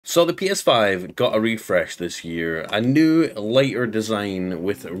So the PS5 got a refresh this year, a new lighter design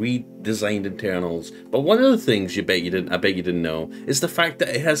with redesigned internals. But one of the things I bet you didn't know is the fact that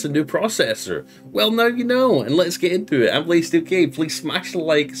it has a new processor. Well, now you know, and let's get into it. I'm Blaze2K. Please smash the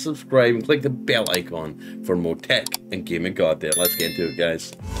like, subscribe, and click the bell icon for more tech and gaming content. Let's get into it,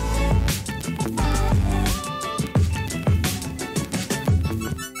 guys.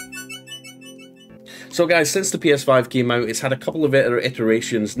 So guys, since the PS5 came out, it's had a couple of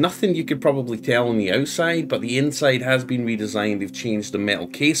iterations. Nothing you could probably tell on the outside, but the inside has been redesigned. They've changed the metal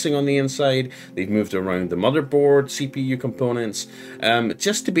casing on the inside. They've moved around the motherboard, CPU components,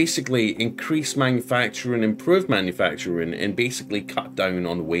 just to basically increase manufacturing, improve manufacturing, and basically cut down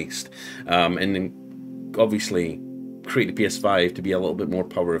on waste. And then obviously create the PS5 to be a little bit more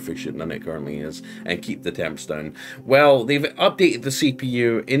power efficient than it currently is and keep the temps down. Well, they've updated the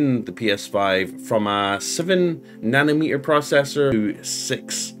CPU in the PS5 from a 7nm processor to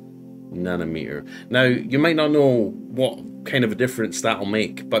 6nm. Now, you might not know what kind of a difference that'll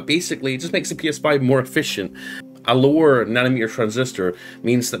make, but basically it just makes the PS5 more efficient. A lower nanometer transistor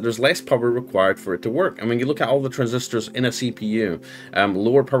means that there's less power required for it to work. And when you look at all the transistors in a CPU,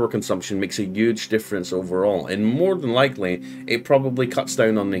 lower power consumption makes a huge difference overall. And more than likely, it probably cuts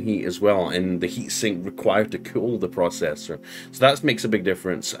down on the heat as well, and the heat sink required to cool the processor. So that makes a big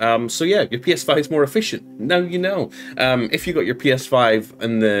difference. So yeah, your PS5 is more efficient. Now you know. If you got your PS5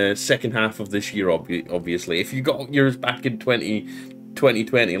 in the second half of this year, obviously, if you got yours back in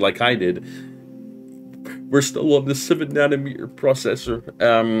 2020 like I did, we're still on the 7nm processor,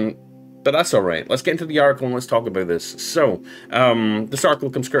 but that's alright. Let's get into the article and let's talk about this. So, this article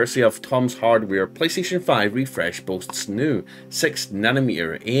comes courtesy of Tom's Hardware. PlayStation 5 refresh boasts new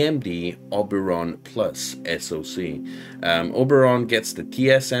 6nm AMD Oberon Plus SoC. Oberon gets the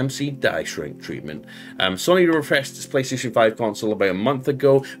TSMC die shrink treatment. Sony refreshed its PlayStation 5 console about a month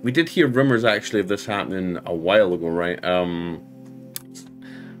ago. We did hear rumors actually of this happening a while ago, right?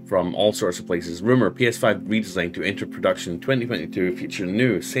 From all sorts of places. Rumor, PS5 redesign to enter production in 2022 feature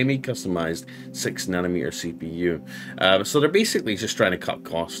new semi-customized 6nm CPU. So they're basically just trying to cut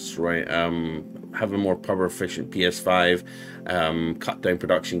costs, right? Have a more power efficient PS5, cut down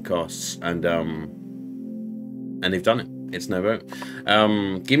production costs, and they've done it. It's now out.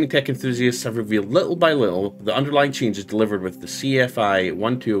 Gaming tech enthusiasts have revealed little by little the underlying changes delivered with the CFI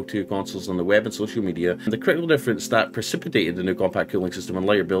 1202 consoles on the web and social media. And the critical difference that precipitated the new compact cooling system and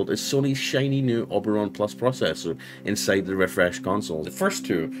lighter build is Sony's shiny new Oberon Plus processor inside the refreshed console. The first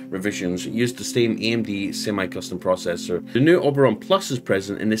two revisions used the same AMD semi-custom processor. The new Oberon Plus is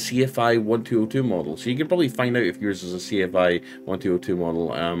present in the CFI 1202 model, so you can probably find out if yours is a CFI 1202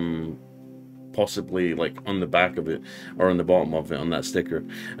 model. Possibly like on the back of it or on the bottom of it on that sticker.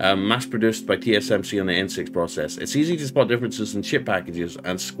 Mass produced by TSMC on the N6 process. It's easy to spot differences in chip packages,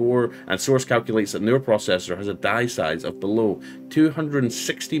 and Source calculates that newer processor has a die size of below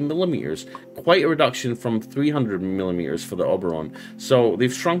 260mm, quite a reduction from 300mm for the Oberon. So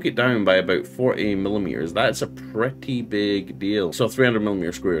they've shrunk it down by about 40mm. That's a pretty big deal. So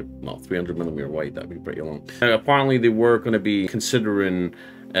 300mm squared, not 300mm wide, that'd be pretty long. Now apparently they were going to be considering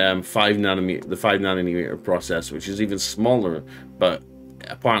the 5nm process, which is even smaller, but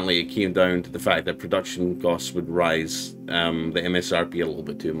apparently it came down to the fact that production costs would rise the MSRP a little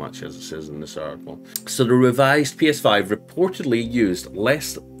bit too much, as it says in this article. So the revised PS5 reportedly used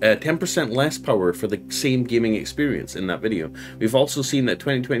 10% less power for the same gaming experience in that video. We've also seen that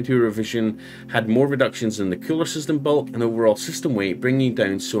 2022 revision had more reductions in the cooler system bulk and overall system weight, bringing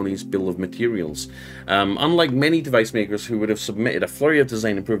down Sony's bill of materials. Unlike many device makers who would have submitted a flurry of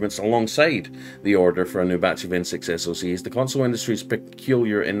design improvements alongside the order for a new batch of N6 SoCs, the console industry is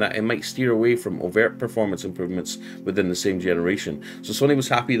peculiar in that it might steer away from overt performance improvements within the same generation. So Sony was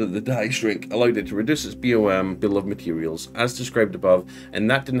happy that the die shrink allowed it to reduce its BOM, bill of materials, as described above, and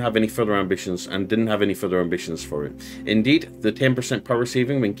that didn't have any further ambitions for it. Indeed, the 10% power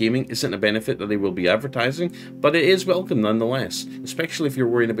saving when gaming isn't a benefit that they will be advertising, but it is welcome nonetheless, especially if you're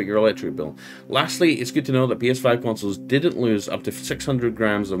worried about your electric bill. Lastly, it's good to know that PS5 consoles didn't lose up to 600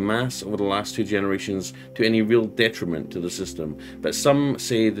 grams of mass over the last two generations to any real detriment to the system, but some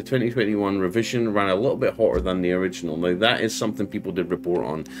say the 2021 revision ran a little bit hotter than the original. Now that is something people did report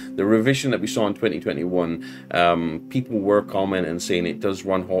on. The revision that we saw in 2021, people were commenting and saying it does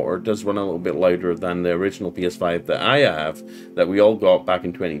run hotter, does run a little bit louder than the original PS5 that I have, that we all got back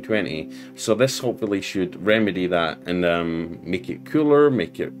in 2020. So this hopefully should remedy that and make it cooler,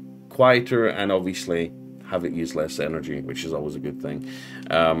 make it quieter, and obviously have it use less energy, which is always a good thing.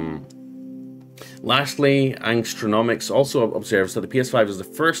 Lastly, Angstronomics also observes that the PS5 is the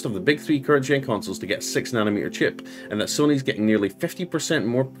first of the big three current gen consoles to get a 6nm chip, and that Sony's getting nearly 50%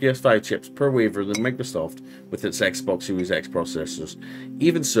 more PS5 chips per wafer than Microsoft with its Xbox Series X processors.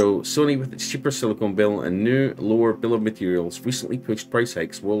 Even so, Sony with its cheaper silicon bill and new lower bill of materials recently pushed price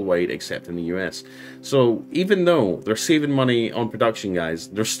hikes worldwide except in the US. So even though they're saving money on production, guys,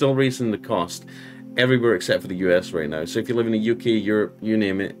 they're still raising the cost everywhere except for the US right now. So if you live in the UK, Europe, you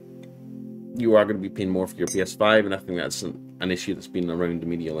name it, you are going to be paying more for your PS5, and I think that's an issue that's been around the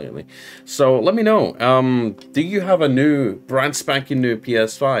media lately. So let me know, do you have a new, brand spanking new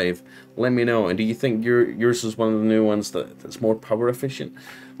PS5? Let me know, and do you think yours is one of the new ones that's more power efficient?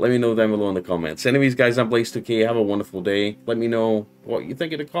 Let me know down below in the comments. Anyways, guys, I'm Blaze2K. Have a wonderful day. Let me know what you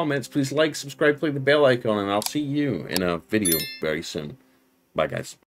think in the comments. Please like, subscribe, click the bell icon, and I'll see you in a video very soon. Bye, guys.